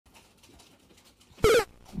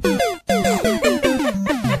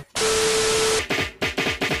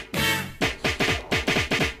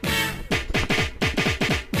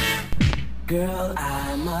Girl,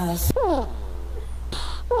 I must.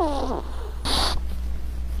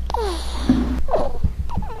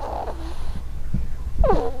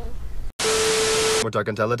 We're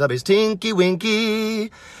talking Teletubbies, Tinky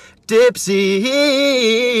Winky,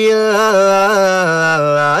 Dipsy,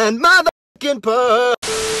 and motherfucking Puss.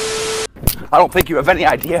 I don't think you have any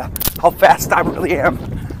idea how fast I really am.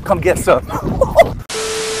 Come get some.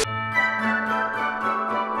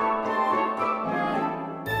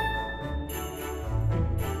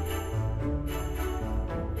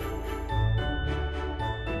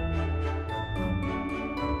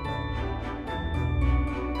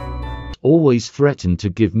 Always threaten to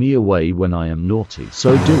give me away when I am naughty.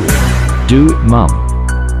 So do it. Do it, mum.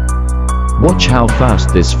 Watch how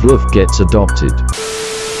fast this fluff gets adopted.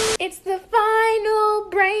 It's the final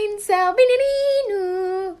brain cell.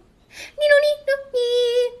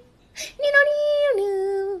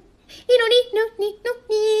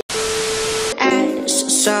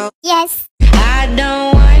 So Yes. I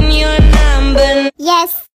don't want your number.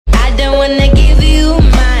 Yes. I don't wanna give you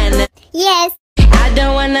mine. Yes. I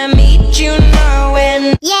don't wanna meet you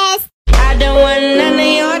nowhere. Yes. I don't want none of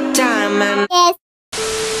your time. And Yes.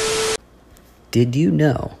 Did you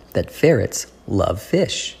know that ferrets love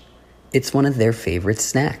fish? It's one of their favorite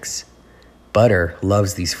snacks. Butter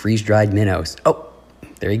loves these freeze-dried minnows. Oh,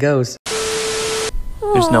 there he goes.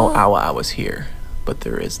 There's no awa awas here, but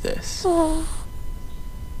there is this.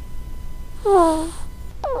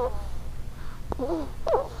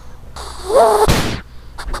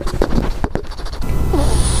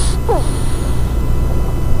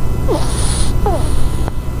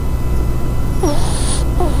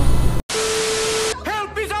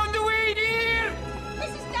 Help is on the way, dear!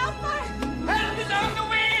 Mrs. Doubtfire. Help is on the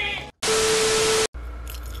way!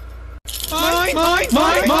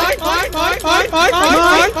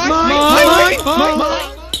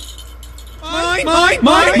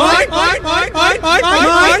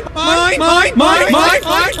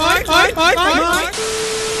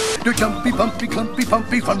 Do jumpy, bumpy, clumpy,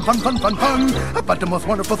 pumpy, fun, fun, fun, fun, fun. But the most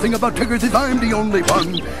wonderful thing about Tiggers is I'm the only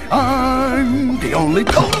one. I'm the only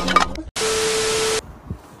one.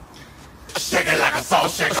 Shake it like a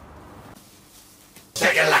salt shaker.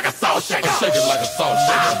 Shake it like a salt shaker. Shake it like a salt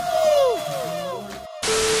shaker.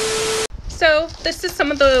 So this is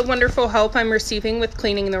some of the wonderful help I'm receiving with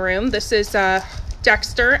cleaning the room. This is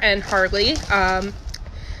Dexter and Harley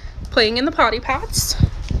playing in the potty pots.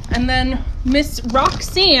 And then Miss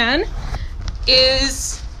Roxanne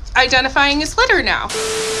is identifying his litter now.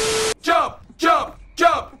 Jump, jump,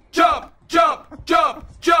 jump, jump, jump, jump,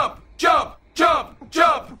 jump, jump, jump,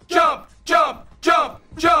 jump, jump, jump, jump,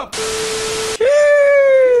 jump.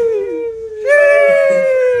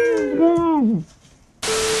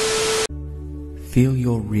 Feel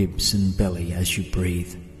your ribs and belly as you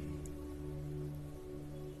breathe.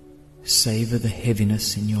 Savor the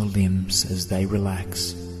heaviness in your limbs as they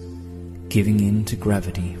relax, giving in to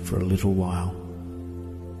gravity for a little while.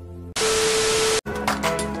 Are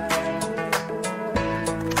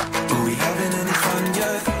we having any fun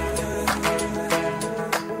yet?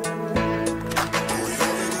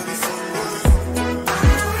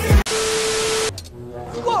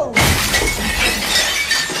 Whoa!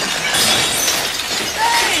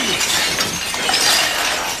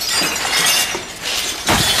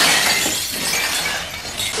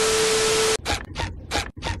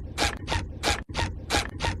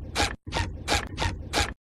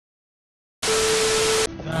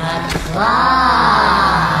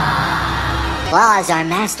 Claw is our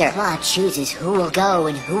master. Claw chooses who will go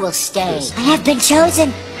and who will stay. I have been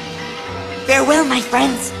chosen. Farewell, my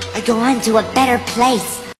friends. I go on to a better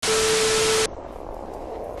place.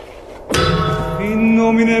 In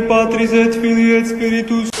nomine Patris et Filii et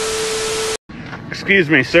Spiritus. Excuse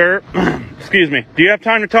me, sir. Excuse me. Do you have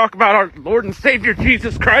time to talk about our Lord and Savior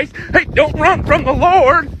Jesus Christ? Hey, don't run from the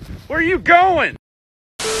Lord! Where are you going?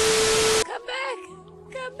 Come back.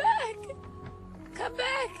 Come back. Come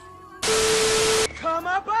back. Come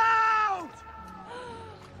about!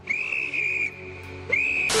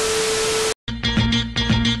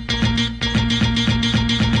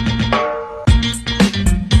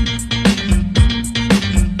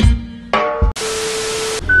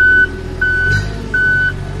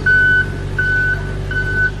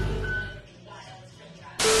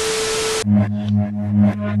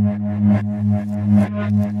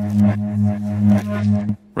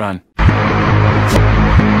 Run.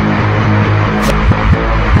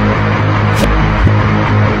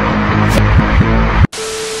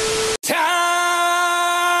 Time! 3, 2, 1, 0.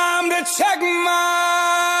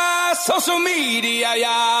 social media,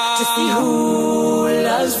 yeah. To see who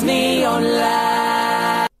loves me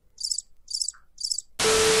online.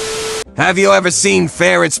 Have you ever seen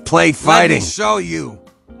ferrets play fighting? Let me show you.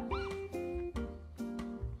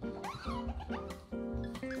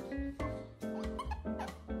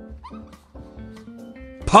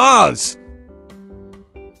 Pause!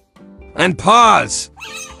 And pause!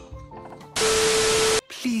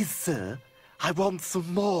 Please, sir, I want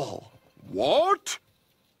some more. What?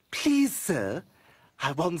 Please, sir,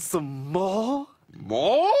 I want some more.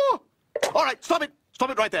 More? All right, stop it.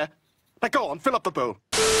 Stop it right there. Now go on, fill up the bowl.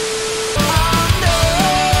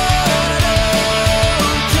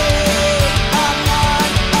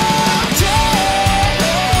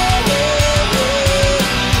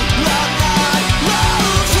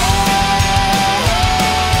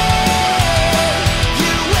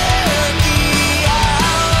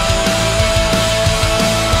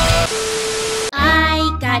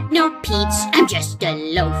 No, Pete's, I'm just a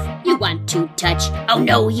loaf you want to touch. Oh,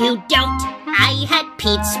 no, you don't. I had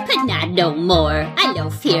Pete's, but not no more. I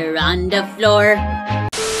loaf here on the floor.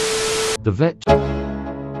 The vet.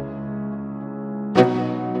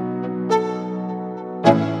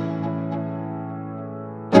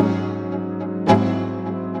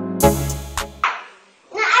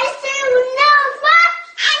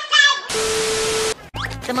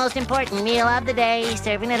 The most important meal of the day,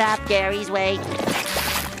 serving it up Gary's way.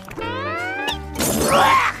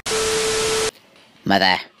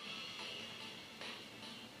 Mother.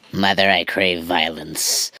 Mother, I crave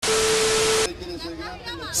violence.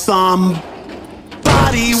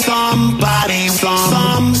 Somebody, somebody,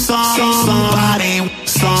 somebody.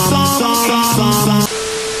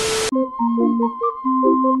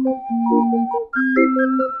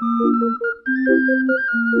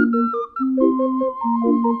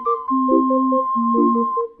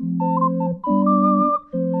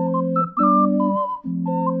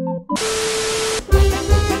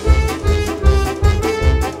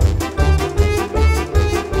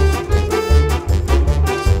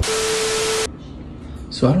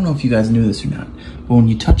 So I don't know if you guys knew this or not, but when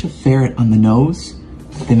you touch a ferret on the nose,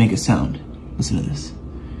 they make a sound. Listen to this.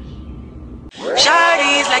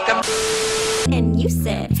 Shawty's like a... And you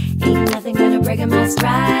said, ain't nothing gonna break my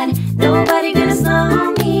stride. Nobody gonna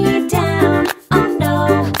slow me down. Oh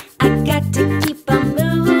no, I got to keep on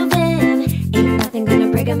moving. Ain't nothing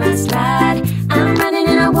gonna break my stride. I'm running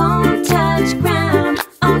and I won't touch ground.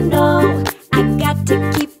 Oh no, I got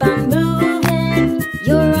to keep on moving.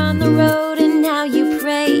 You're on the road and now you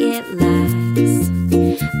pray it lasts.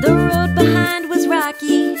 The road behind was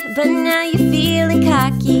rocky, but now you're feeling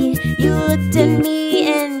cocky. You looked at me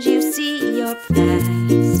and you see your past.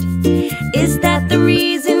 Is that the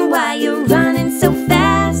reason why you're running so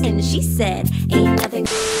fast? And she said, ain't nothing.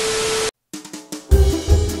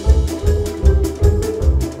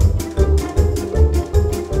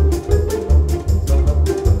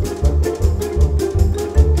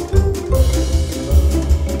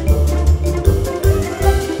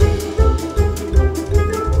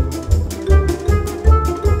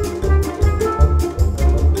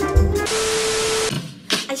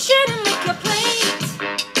 I shouldn't make your plate.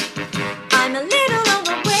 I'm a little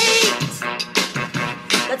overweight.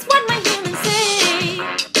 That's what my humans say.